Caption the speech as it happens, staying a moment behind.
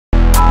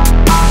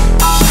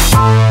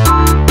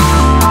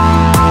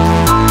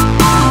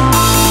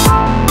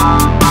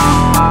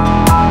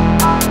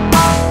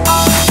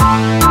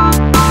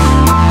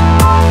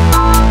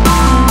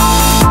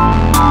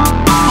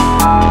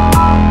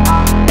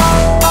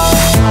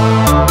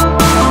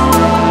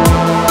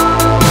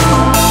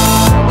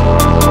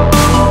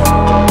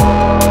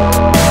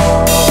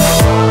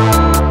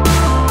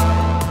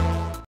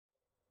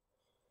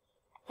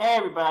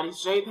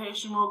it's Jay the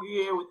Haitian Mogul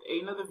here with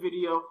another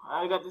video.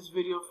 I got this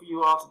video for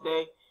you all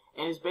today,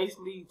 and it's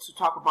basically to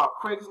talk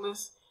about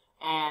Craigslist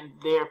and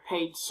their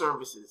paid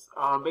services.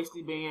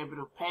 Basically being able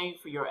to pay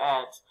for your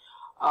ads.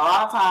 A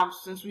lot of times,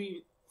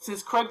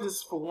 since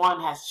Craigslist for one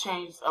has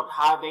changed up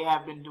how they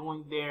have been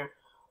doing their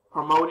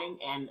promoting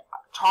and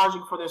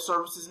charging for their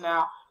services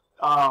now,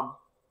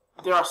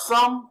 there are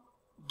some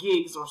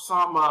gigs or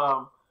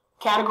some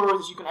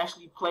categories that you can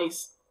actually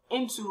place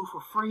into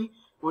for free,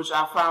 which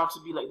I found to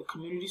be like the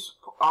community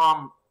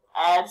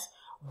ads.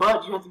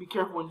 But you have to be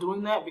careful when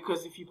doing that,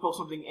 because if you post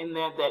something in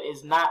there that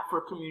is not for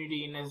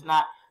community and is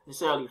not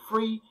necessarily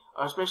free,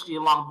 or especially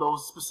along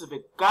those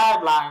specific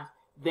guidelines,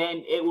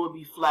 then it will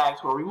be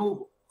flagged for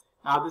removal.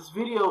 Now, this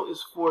video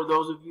is for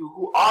those of you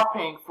who are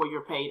paying for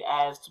your paid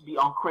ads to be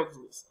on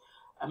Craigslist.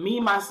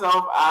 Me,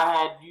 myself, I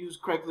had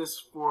used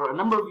Craigslist for a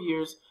number of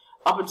years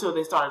up until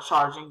they started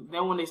charging.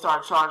 Then when they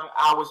started charging,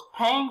 I was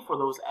paying for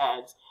those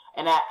ads,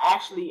 and I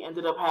actually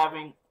ended up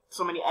having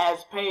so many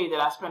ads paid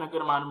that I spent a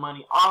good amount of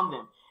money on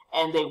them,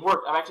 and they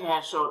worked. I've actually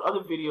had showed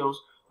other videos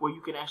where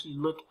you can actually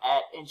look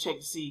at and check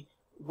to see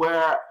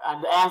where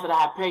the ads that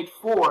I had paid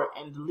for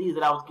and the leads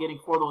that I was getting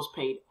for those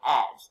paid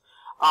ads.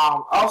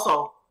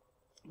 Also,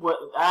 what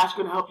I'm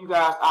actually going to help you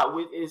guys out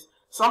with is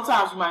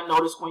sometimes you might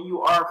notice when you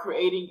are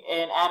creating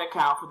an ad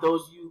account, for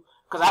those of you,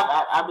 because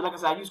like I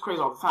said, I use Craigslist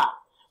all the time.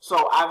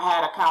 So I've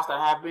had accounts that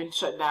have been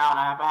shut down.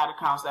 I've had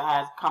accounts that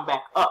have come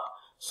back up.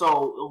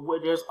 So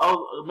there's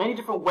many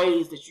different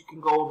ways that you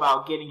can go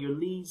about getting your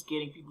leads,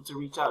 getting people to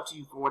reach out to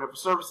you for whatever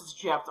services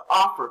that you have to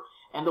offer,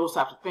 and those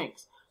types of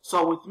things.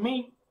 So with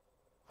me,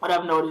 what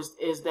I've noticed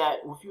is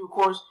that with you, of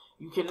course,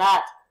 you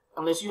cannot,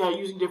 unless you are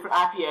using different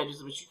IP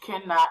addresses, but you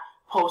cannot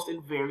post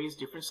in various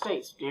different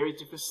states, various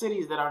different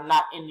cities that are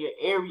not in your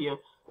area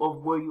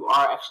of where you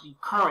are actually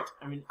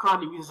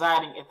currently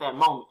residing at that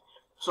moment.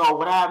 So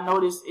what I have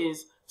noticed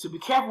is to be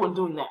careful when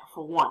doing that,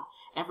 for one.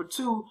 And for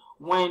two,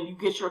 when you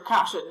get your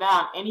account shut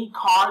down, any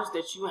cards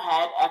that you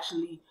had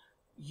actually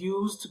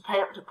used to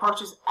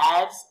purchase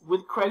ads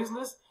with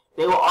Craigslist,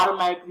 they will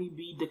automatically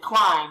be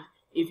declined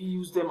if you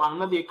use them on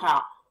another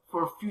account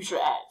for future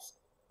ads.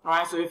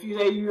 Alright, so if you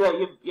say you have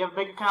a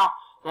bank account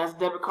that has a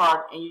debit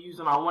card and you use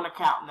them on one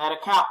account, and that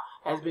account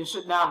has been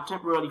shut down and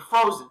temporarily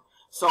frozen,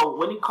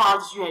 so any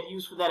cards that you had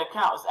used for that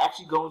account is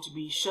actually going to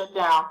be shut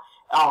down.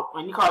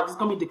 Any card is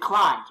going to be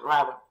declined,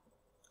 rather.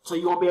 So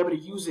you won't be able to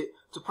use it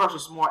to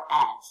purchase more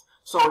ads.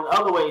 So in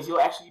other ways, you'll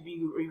actually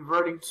be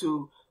reverting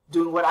to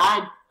doing what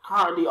I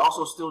currently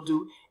also still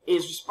do,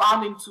 is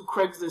responding to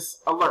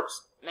Craigslist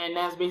alerts. And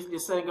that's basically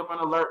setting up an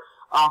alert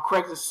on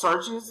Craigslist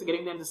searches,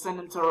 getting them to send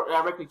them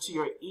directly to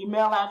your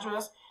email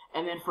address.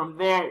 And then from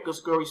there,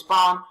 just go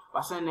respond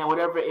by sending them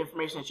whatever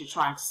information that you're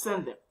trying to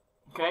send them.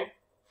 Okay?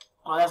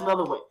 Well, that's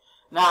another way.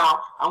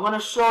 Now, I'm going to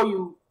show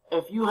you,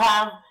 if you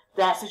have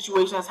that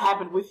situation that's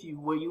happened with you,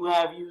 where you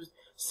have used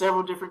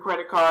several different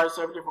credit cards,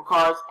 several different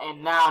cards,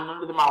 and now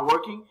none of them are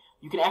working,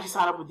 you can actually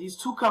sign up with these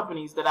two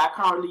companies that I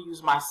currently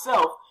use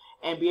myself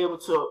and be able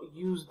to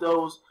use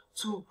those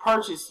to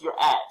purchase your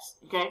ads.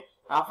 Okay?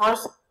 Now,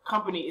 first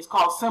company is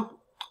called Simple.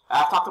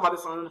 I've talked about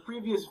this on the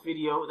previous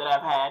video that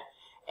I've had,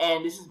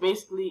 and this is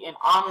basically an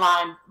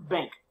online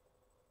bank.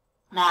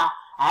 Now,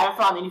 I haven't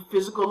found any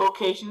physical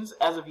locations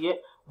as of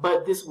yet,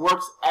 but this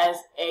works as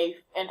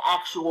an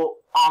actual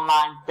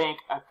online bank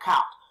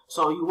account.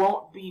 So you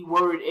won't be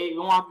worried. You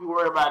won't have to be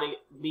worried about it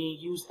being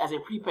used as a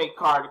prepaid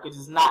card, because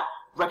it's not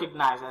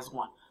recognized as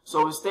one.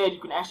 So instead, you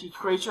can actually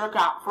create your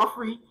account for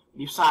free.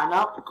 You sign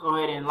up. Go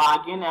ahead and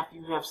log in after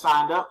you have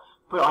signed up.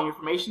 Put all your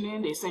information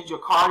in. They send you a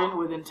card in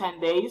within 10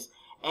 days,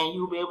 and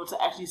you'll be able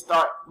to actually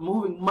start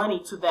moving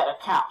money to that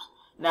account.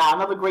 Now,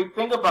 another great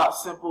thing about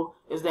Simple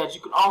is that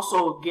you can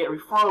also get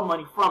referral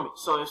money from it.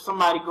 So if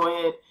somebody go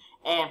ahead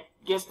and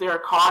gets their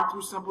card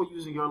through Simple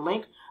using your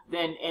link,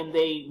 and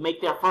they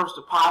make their first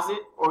deposit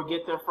or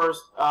get their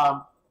first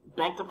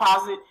bank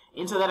deposit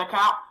into that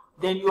account,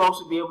 then you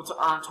also be able to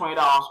earn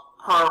 $20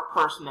 per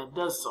person that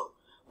does so.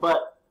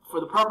 But for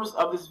the purpose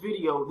of this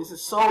video, this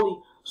is solely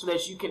so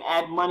that you can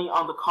add money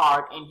on the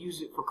card and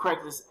use it for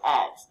Craigslist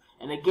ads.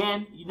 And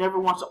again, you never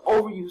want to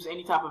overuse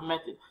any type of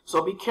method,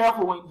 so be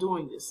careful when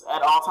doing this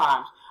at all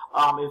times.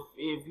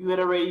 If you had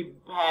already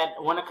had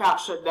one account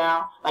shut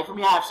down, like for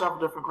me, I have several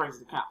different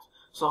Craigslist accounts.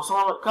 So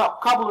a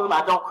couple of them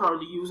I don't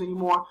currently use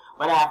anymore,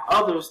 but I have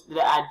others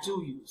that I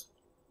do use.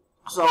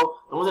 So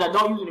the ones that I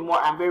don't use anymore,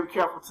 I'm very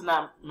careful to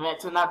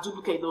not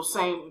duplicate those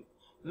same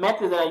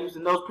methods that I used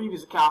in those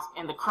previous accounts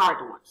in the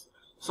current ones.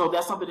 So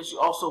that's something that you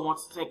also want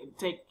to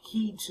take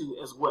heed to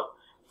as well.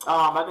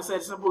 Like I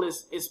said, Simple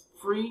is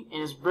free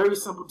and it's very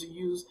simple to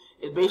use.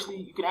 It basically,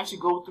 you can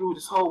actually go through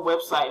this whole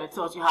website and it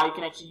tells you how you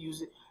can actually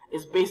use it.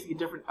 It's basically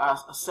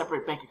a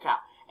separate bank account,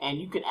 and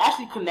you can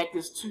actually connect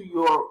this to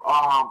your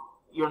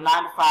 9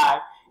 to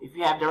 5 if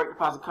you have direct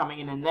deposit coming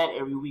in that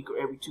every week or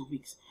every 2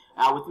 weeks.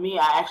 Now with me,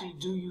 I actually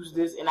do use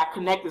this, and I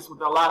connect this with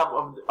a lot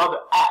of the other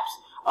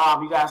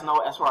apps. You guys know,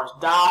 as far as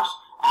Dosh,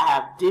 I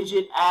have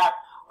Digit app,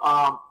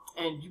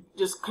 and you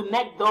just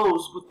connect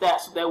those with that,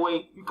 so that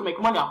way you can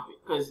make money off of it.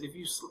 Because if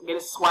you get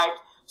it swiped,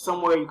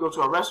 somewhere, you go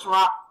to a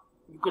restaurant,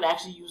 you can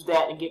actually use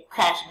that and get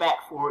cash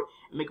back for it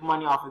and make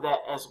money off of that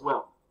as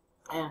well.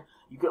 And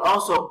you can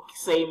also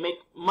say make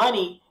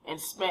money and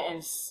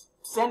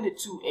send it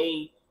to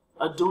a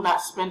do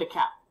not spend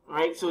account,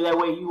 right? So that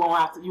way you will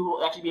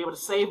actually be able to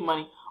save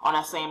money on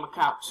that same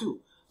account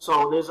too.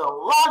 So there's a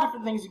lot of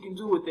different things you can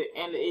do with it,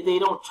 and they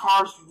don't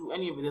charge you to do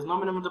any of it. There's no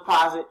minimum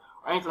deposit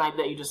or anything like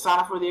that. You just sign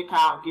up for the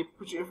account,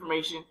 put your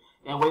information,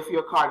 and wait for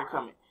your card to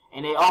come in.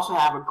 And they also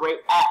have a great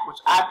app, which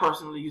I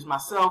personally use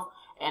myself,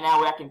 and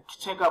that way I can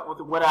check up with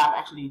what I'm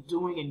actually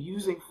doing and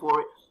using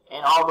for it,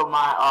 and all of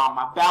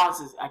my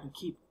balances, I can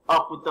keep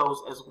up with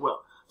those as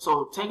well.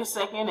 So take a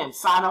second and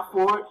sign up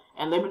for it,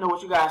 and let me know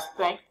what you guys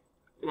think.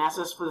 And that's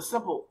just for the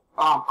Simple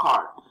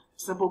card,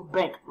 Simple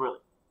Bank, really.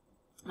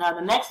 Now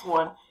the next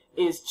one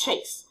is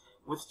Chase.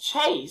 With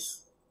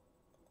Chase,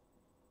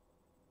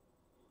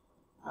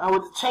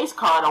 with the Chase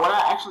card,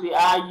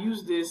 I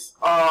use this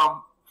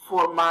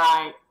for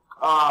my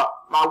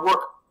my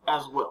work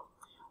as well.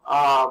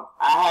 I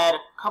had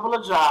a couple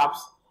of jobs.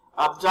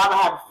 The job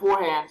I had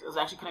beforehand was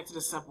actually connected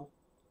to Simple,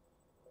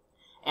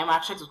 and my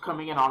checks was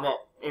coming in on that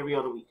every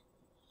other week.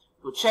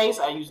 With Chase,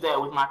 I use that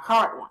with my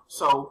current one,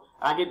 so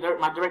I get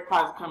my direct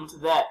deposit coming to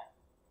that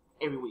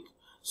every week.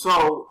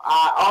 So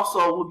I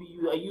also will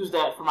use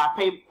that for my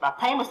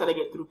payments that I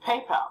get through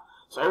PayPal.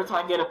 So every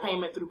time I get a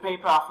payment through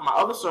PayPal for my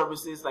other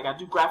services, like I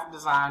do graphic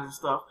designs and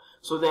stuff,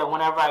 so that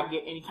whenever I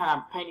get any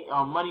kind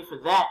of money for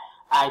that,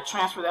 I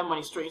transfer that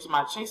money straight into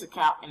my Chase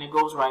account and it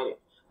goes right in.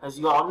 As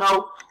you all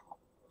know,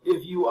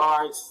 if you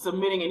are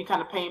submitting any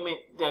kind of payment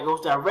that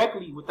goes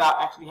directly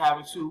without actually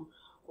having to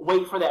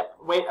wait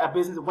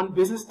one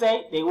business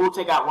day, they will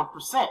take out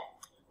 1%,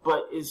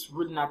 but it's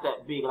really not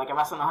that big. Like if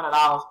I send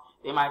 $100,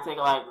 they might take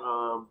like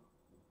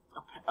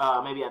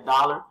maybe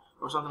 $1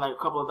 or something, like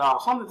a couple of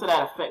dollars, something to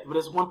that effect, but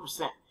it's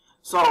 1%.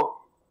 So,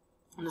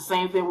 and the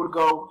same thing would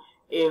go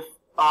if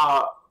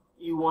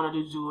you wanted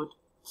to do it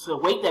to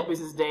wait that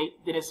business day,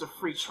 then it's a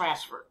free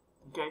transfer.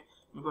 Okay,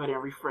 let me go ahead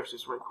and refresh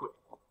this right quick.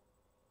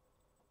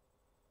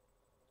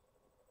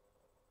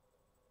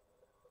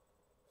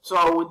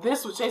 So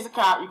with Chase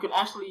account, you can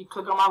actually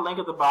click on my link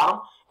at the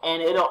bottom,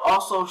 and it'll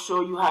also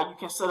show you how you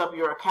can set up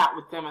your account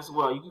with them as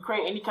well. You can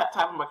create any type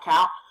of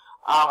account.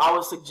 I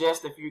would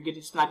suggest if you're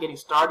just not getting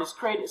started, just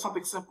create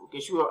something simple.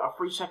 Get you a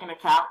free checking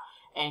account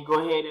and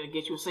go ahead and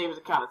get you a savings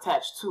account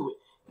attached to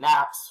it.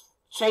 Now,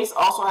 Chase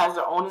also has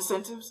their own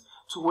incentives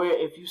to where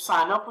if you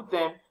sign up with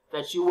them,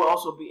 that you will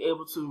also be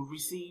able to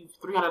receive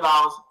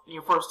 $300 in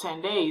your first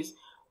 10 days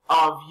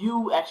of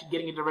you actually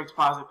getting a direct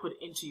deposit put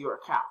into your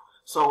account.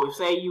 So if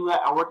say you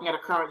are working at a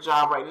current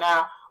job right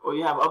now, or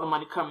you have other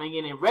money coming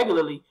in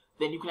regularly,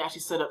 then you can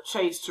actually set up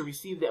Chase to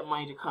receive that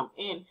money to come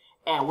in.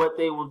 And what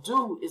they will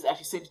do is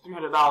actually send you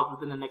 $300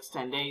 within the next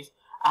 10 days.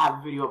 I have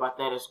a video about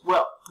that as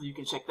well, so you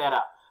can check that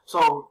out.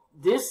 So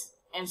this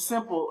and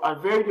Simple are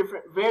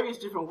various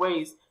different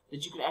ways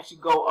that you can actually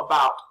go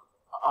about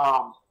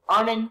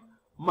earning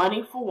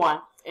money for one,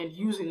 and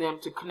using them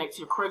to connect to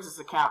your Craigslist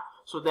account,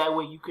 so that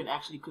way you can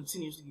actually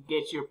continuously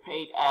get your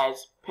paid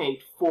ads paid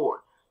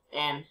for.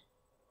 And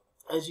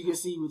as you can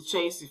see with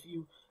Chase, if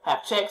you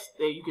have checks,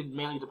 you can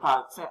manually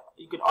deposit.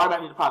 You can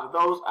automatically deposit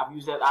those. I've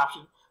used that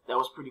option. That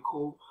was pretty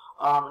cool.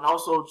 And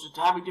also just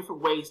having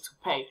different ways to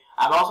pay.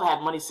 I've also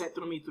had money sent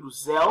through me through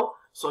Zelle,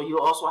 so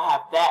you'll also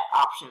have that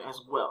option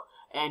as well.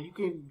 And you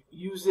can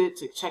use it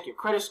to check your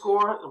credit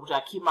score, which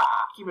I keep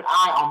an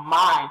eye on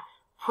mine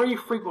pretty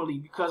frequently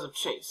because of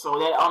Chase. So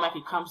that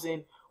automatically comes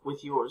in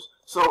with yours.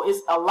 So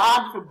it's a lot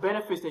of different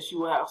benefits that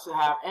you will also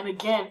have. And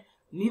again,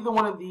 neither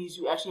one of these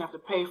you actually have to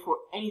pay for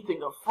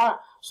anything up front,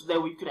 so that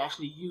you can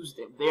actually use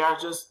them. They are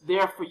just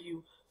there for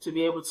you to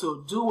be able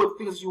to do what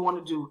things you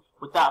want to do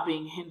without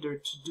being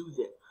hindered to do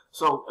them.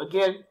 So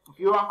again, if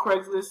you're on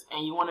Craigslist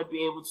and you want to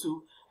be able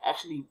to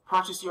actually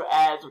purchase your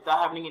ads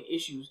without having any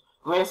issues,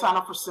 go ahead and sign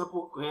up for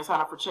Simple. Go ahead and sign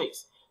up for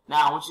Chase.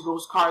 Now, once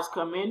those cards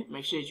come in,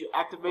 make sure that you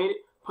activate it.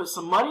 Put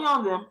some money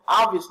on them,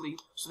 obviously,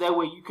 so that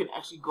way you can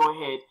actually go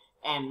ahead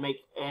and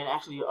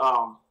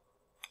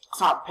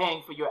start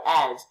paying for your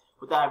ads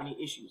without having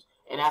any issues.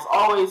 And as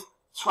always,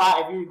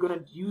 try, if you're going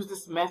to use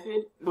this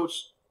method,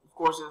 which of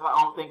course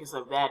I don't think it's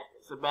a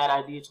bad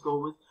idea to go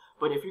with,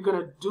 but if you're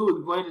going to do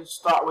it, go ahead and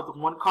start with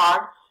one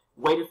card,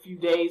 wait a few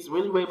days,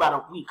 really wait about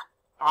a week,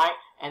 alright,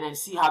 and then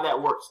see how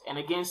that works. And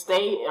again,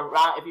 stay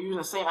around, if you're using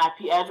the same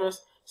IP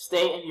address,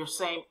 stay in your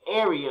same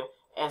area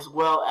as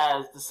well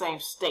as the same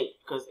state,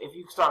 because if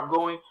you start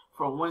going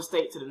from one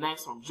state to the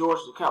next, from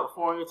Georgia to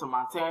California to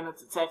Montana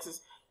to Texas,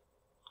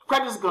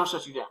 Craigslist is going to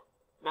shut you down.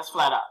 That's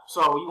flat out.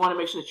 So you want to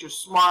make sure that you're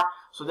smart,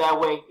 so that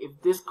way if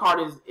this card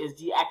is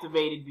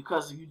deactivated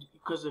because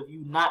of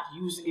you not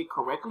using it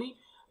correctly,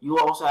 you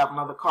also have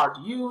another card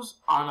to use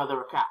on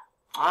another account.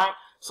 Alright?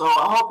 So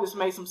I hope this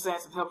made some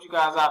sense and helped you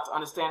guys out to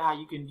understand how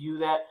you can do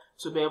that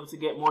to be able to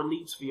get more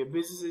leads for your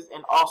businesses,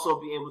 and also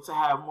be able to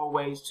have more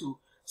ways to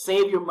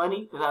save your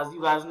money, because as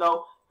you guys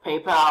know,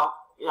 PayPal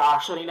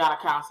are shutting down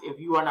accounts if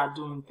you are not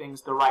doing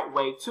things the right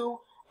way too,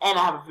 and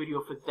I have a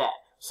video for that.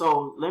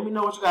 So let me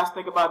know what you guys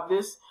think about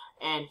this,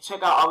 and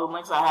check out all the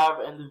links I have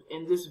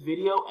in this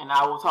video, and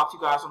I will talk to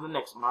you guys on the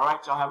next one. All right,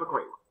 y'all have a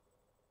great one.